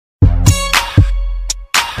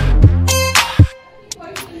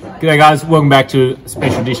G'day guys, welcome back to a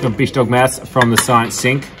special edition of Bish Dog Maths from the Science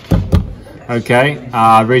Sink. Okay,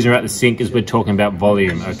 the reason we're at the sink is we're talking about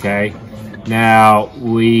volume, okay? Now,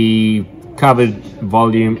 we covered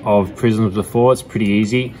volume of prisms before. It's pretty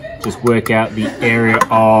easy. Just work out the area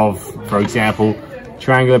of, for example,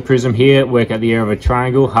 triangular prism here, work out the area of a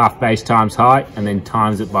triangle, half base times height, and then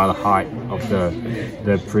times it by the height of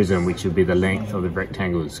the prism, which would be the length of the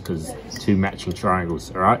rectangles, because two matching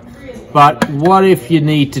triangles, all right? But what if you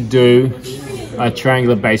need to do a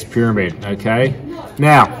triangular base pyramid, okay?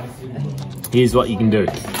 Now, here's what you can do.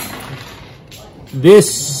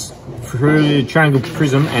 This triangle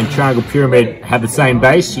prism and triangle pyramid have the same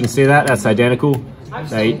base. You can see that, that's identical.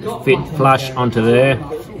 They fit flush onto there,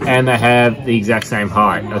 and they have the exact same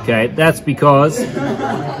height, okay? That's because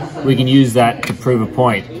we can use that to prove a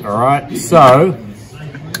point, all right? So,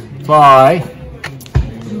 by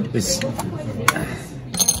this,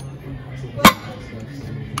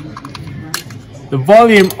 the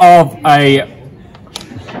volume of a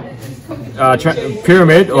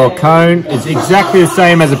pyramid or cone is exactly the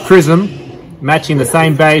same as a prism, matching the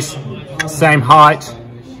same base, same height,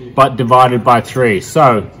 but divided by 3.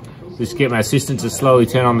 So, just get my assistant to slowly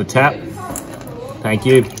turn on the tap. Thank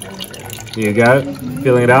you. There you go,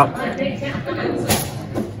 filling it up.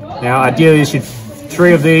 Now, ideally,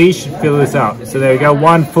 3 of these should fill this up. So there we go,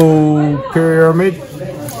 1 full pyramid.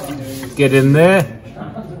 Get in there.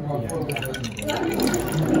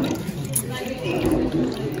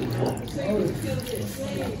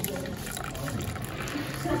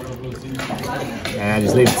 And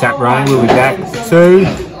just leave the tap running. We'll be back. 2.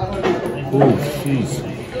 Oh, jeez.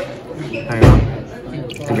 Hang on.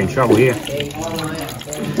 Could be in trouble here.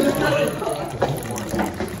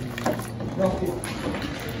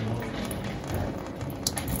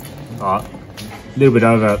 Alright. A little bit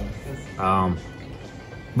over.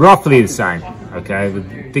 Roughly the same. Okay, the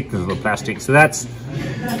thickness of the plastic. So that's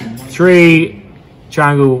 3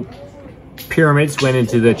 triangle pyramids went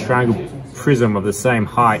into the triangle prism of the same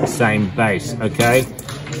height, same base. Okay.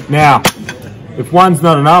 Now, if one's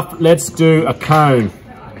not enough, let's do a cone.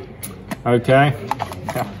 Okay.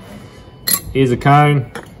 Here's a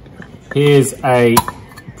cone. Here's a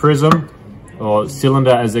prism, or cylinder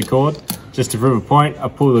as they're called. Just to prove a point, I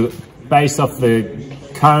pull the base off the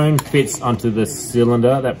cone, fits onto the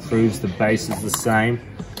cylinder. That proves the base is the same.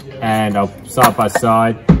 And I'll side by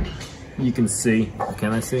side. You can see,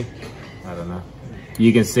 can I see? I don't know.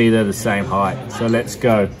 You can see they're the same height. So let's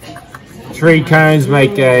go. 3 cones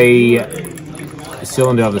make a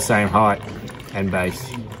cylinder of the same height and base.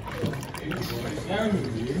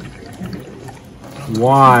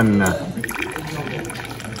 1.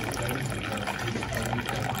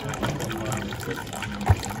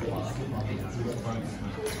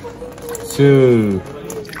 2.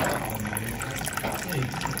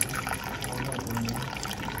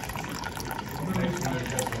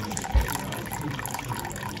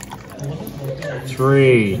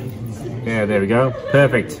 3. Yeah, there we go.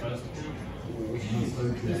 Perfect.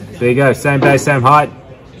 There you go. Same base, same height.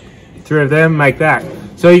 3 of them make that.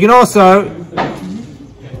 So you can also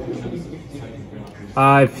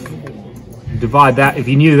divide that. If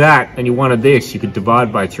you knew that and you wanted this, you could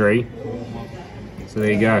divide by 3. So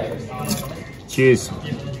there you go. Cheers.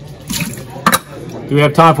 Do we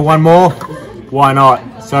have time for one more? Why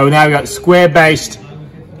not? So now we've got square-based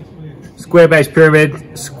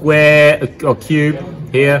pyramid, square or cube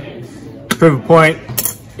here. Prove a point.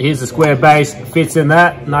 Here's the square base, fits in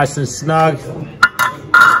that, nice and snug.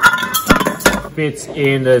 Fits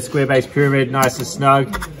in the square base pyramid, nice and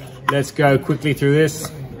snug. Let's go quickly through this.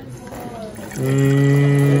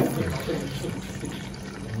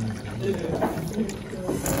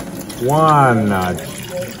 1,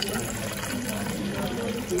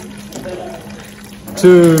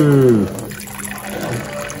 2,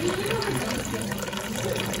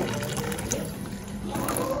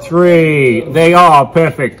 3. They are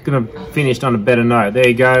perfect. Gonna finish on a better note. There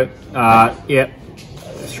you go. Yep.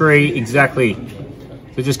 3 exactly.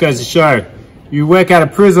 So it just goes to show, you work out a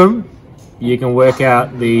prism, you can work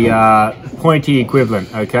out the pointy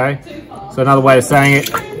equivalent. Okay. So another way of saying it,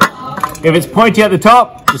 if it's pointy at the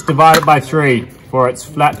top, just divide it by 3 for its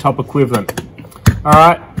flat top equivalent. All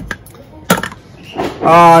right.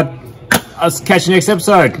 I'll catch you next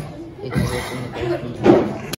episode.